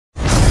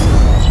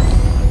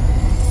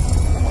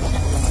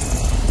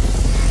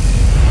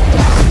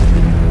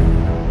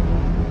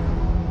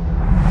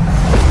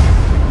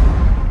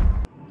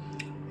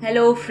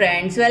Hello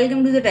friends,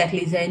 welcome to the Tech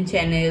Listen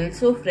channel.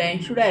 So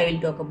friends, today I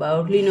will talk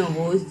about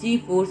Lenovo's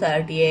GeForce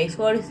RTX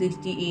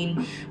 4060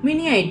 in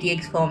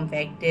Mini-ITX form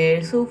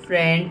factor. So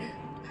friend,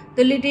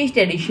 the latest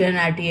edition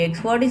RTX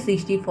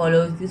 4060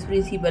 follows this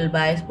principle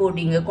by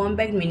sporting a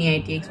compact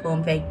Mini-ITX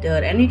form factor,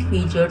 and it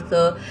features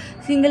a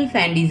single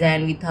fan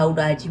design without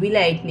RGB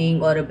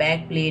lighting or a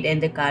backplate,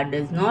 and the card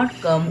does not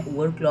come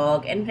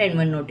overclocked. And friend,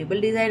 one notable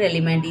design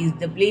element is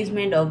the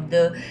placement of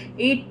the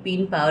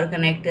 8-pin power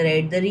connector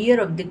at the rear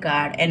of the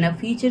card, and a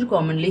feature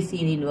commonly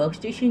seen in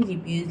workstation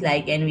GPUs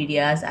like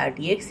NVIDIA's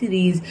RTX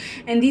series.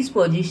 And this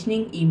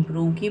positioning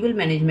improve cable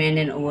management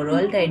and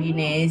overall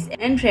tidiness.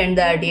 And friend,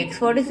 the RTX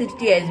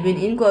 4060 has been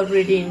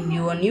incorporated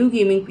into a new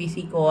gaming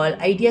PC called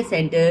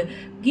IdeaCenter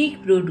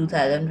GeekPro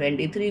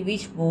 2023,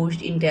 which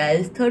boasts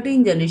Intel's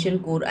 13th generation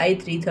Core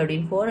i3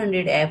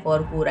 13400F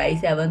or Core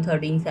i7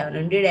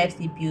 13700F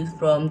CPUs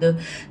from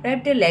the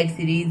Raptor Lake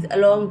series,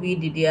 along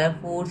with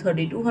DDR4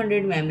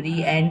 3200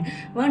 memory and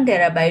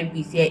 1TB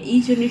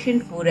PCIe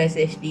Gen4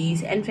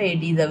 SSDs. And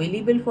it is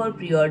available for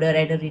pre-order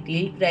at a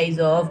retail price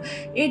of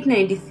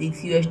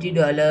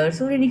 $896.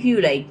 So if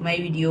you like my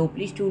video,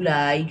 please do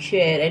like,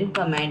 share and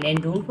comment,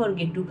 and don't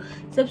forget to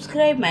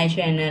subscribe my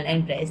channel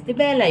and press the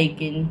bell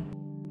icon.